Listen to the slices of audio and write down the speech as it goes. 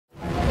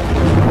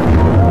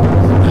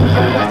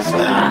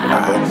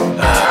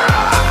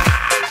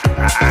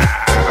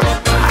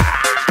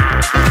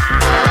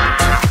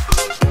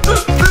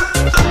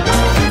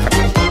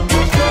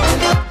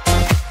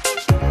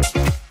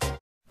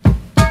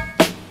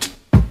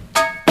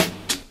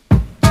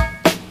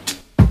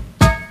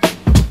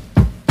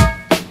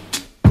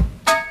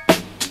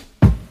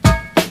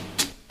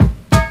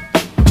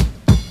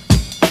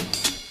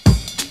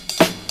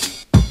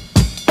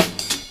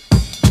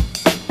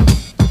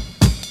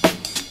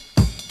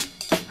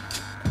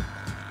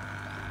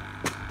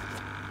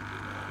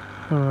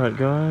Alright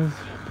guys,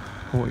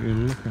 what you're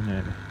looking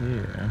at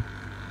here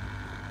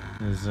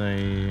is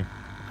a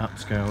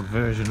upscaled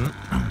version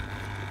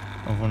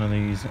of one of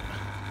these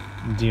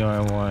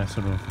DIY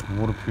sort of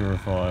water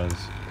purifiers.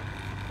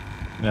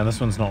 Now this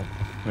one's not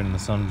been in the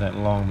sun that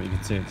long, but you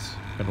can see it's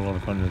got a lot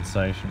of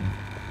condensation.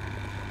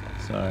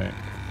 So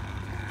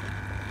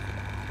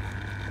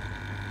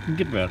you can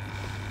get about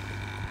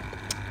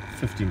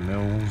 50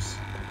 mils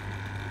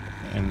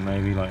in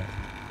maybe like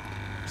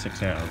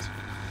 6 hours.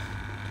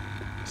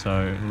 So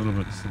a little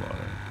bit slow.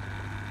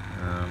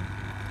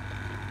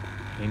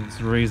 Hence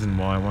the reason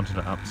why I wanted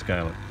to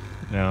upscale it.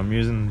 Now I'm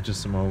using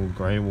just some old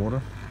grey water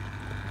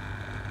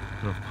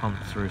that I've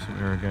pumped through some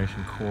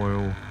irrigation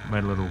coil,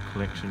 made a little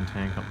collection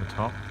tank up the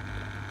top.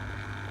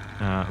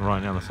 Right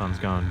now the sun's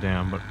going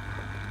down, but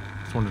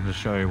just wanted to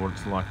show you what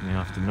it's like in the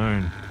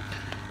afternoon.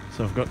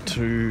 So I've got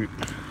two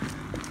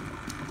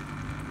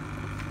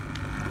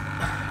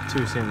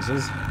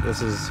sensors.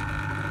 This is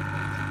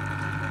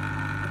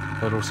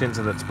a little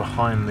sensor that's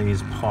behind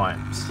these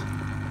pipes,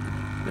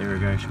 the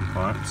irrigation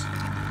pipes,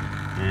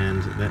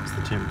 and that's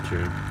the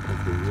temperature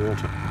of the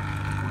water.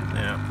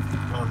 Now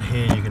on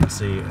here you can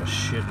see a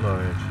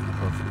shitload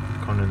of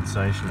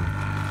condensation,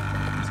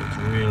 so it's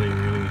really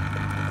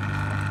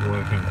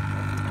working.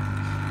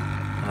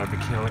 I'll be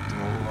collecting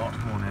a lot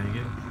more now. You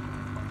get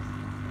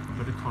a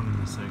bit of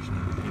condensation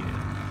in here,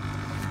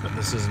 but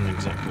this isn't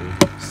exactly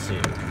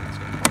sealed.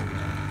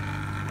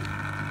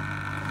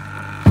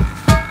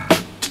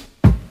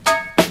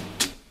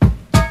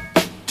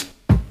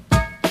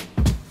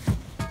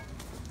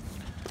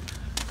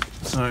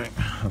 So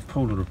I've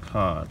pulled it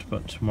apart,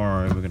 but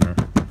tomorrow we're going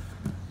to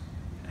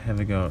have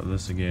a go at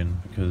this again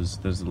because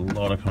there's a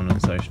lot of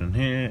condensation in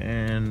here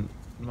and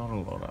not a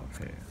lot up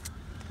here.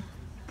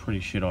 Pretty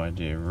shit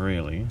idea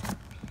really,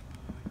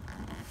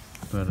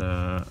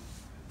 but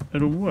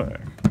it'll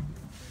work.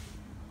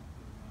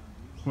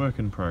 Work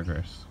in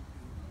progress.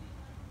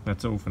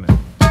 That's all for now.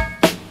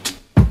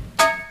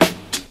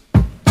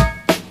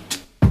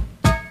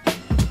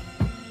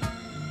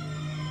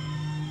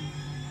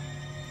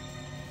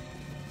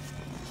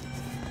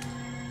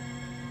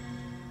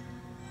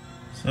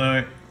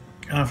 So,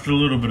 after a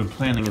little bit of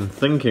planning and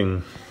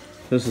thinking,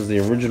 this is the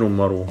original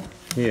model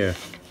here,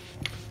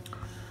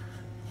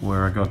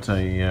 where I got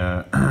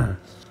a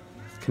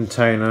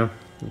container,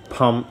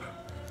 pump,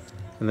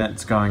 and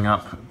that's going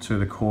up to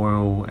the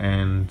coil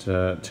and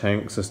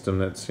tank system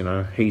that's, you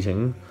know,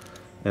 heating,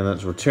 and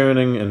that's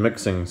returning and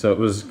mixing. So I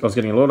was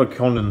getting a lot of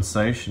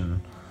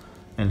condensation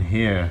in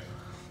here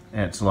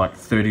at like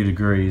 30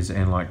 degrees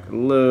and like a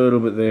little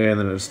bit there, and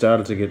then it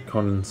started to get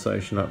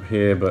condensation up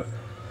here, but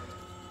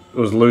it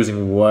was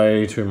losing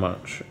way too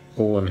much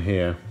all in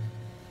here.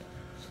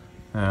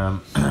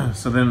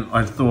 So then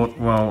I thought,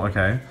 well,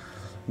 okay,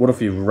 what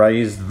if you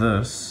raised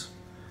this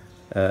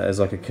as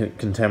like a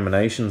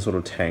contamination sort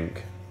of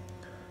tank,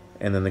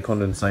 and then the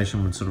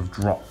condensation would sort of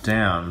drop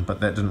down, but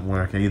that didn't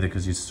work either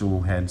because you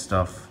still had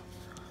stuff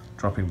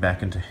dropping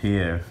back into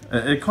here.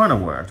 It kind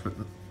of worked, but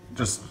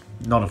just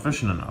not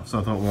efficient enough. So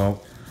I thought,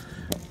 well,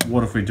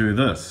 what if we do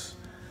this?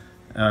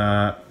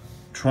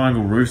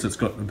 Triangle roofs, it's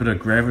got a bit of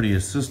gravity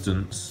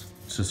assistance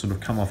to sort of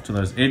come off to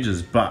those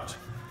edges, but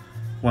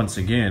once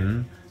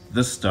again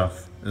this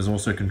stuff is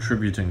also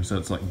contributing, so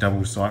it's like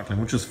double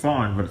cycling, which is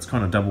fine, but it's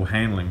kind of double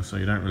handling, so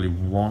you don't really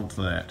want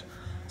that.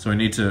 So we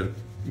need to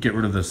get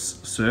rid of this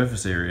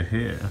surface area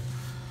here.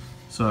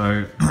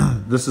 So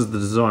this is the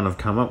design I've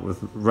come up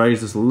with.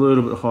 Raise this a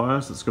little bit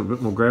higher so it's got a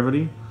bit more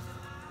gravity,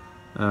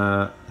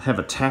 have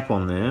a tap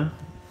on there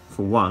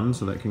for one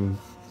so that can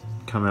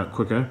come out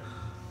quicker,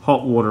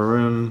 hot water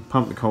in,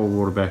 pump the cold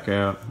water back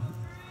out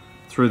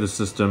through the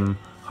system.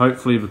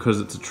 Hopefully,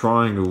 because it's a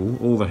triangle,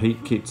 all the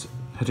heat keeps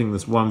hitting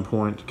this one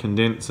point,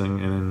 condensing,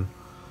 and then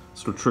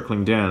sort of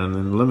trickling down, and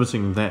then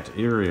limiting that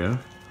area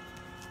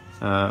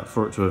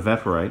for it to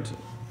evaporate.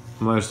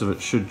 Most of it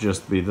should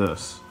just be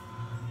this,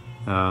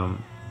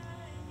 and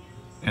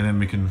then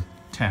we can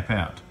tap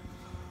out.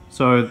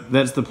 So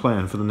that's the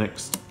plan for the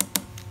next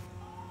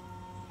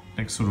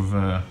sort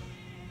of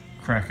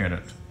crack at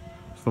it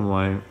for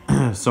my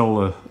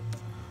solar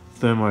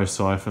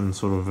thermosiphon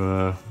sort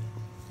of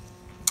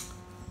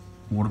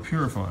water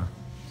purifier.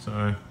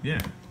 So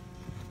yeah.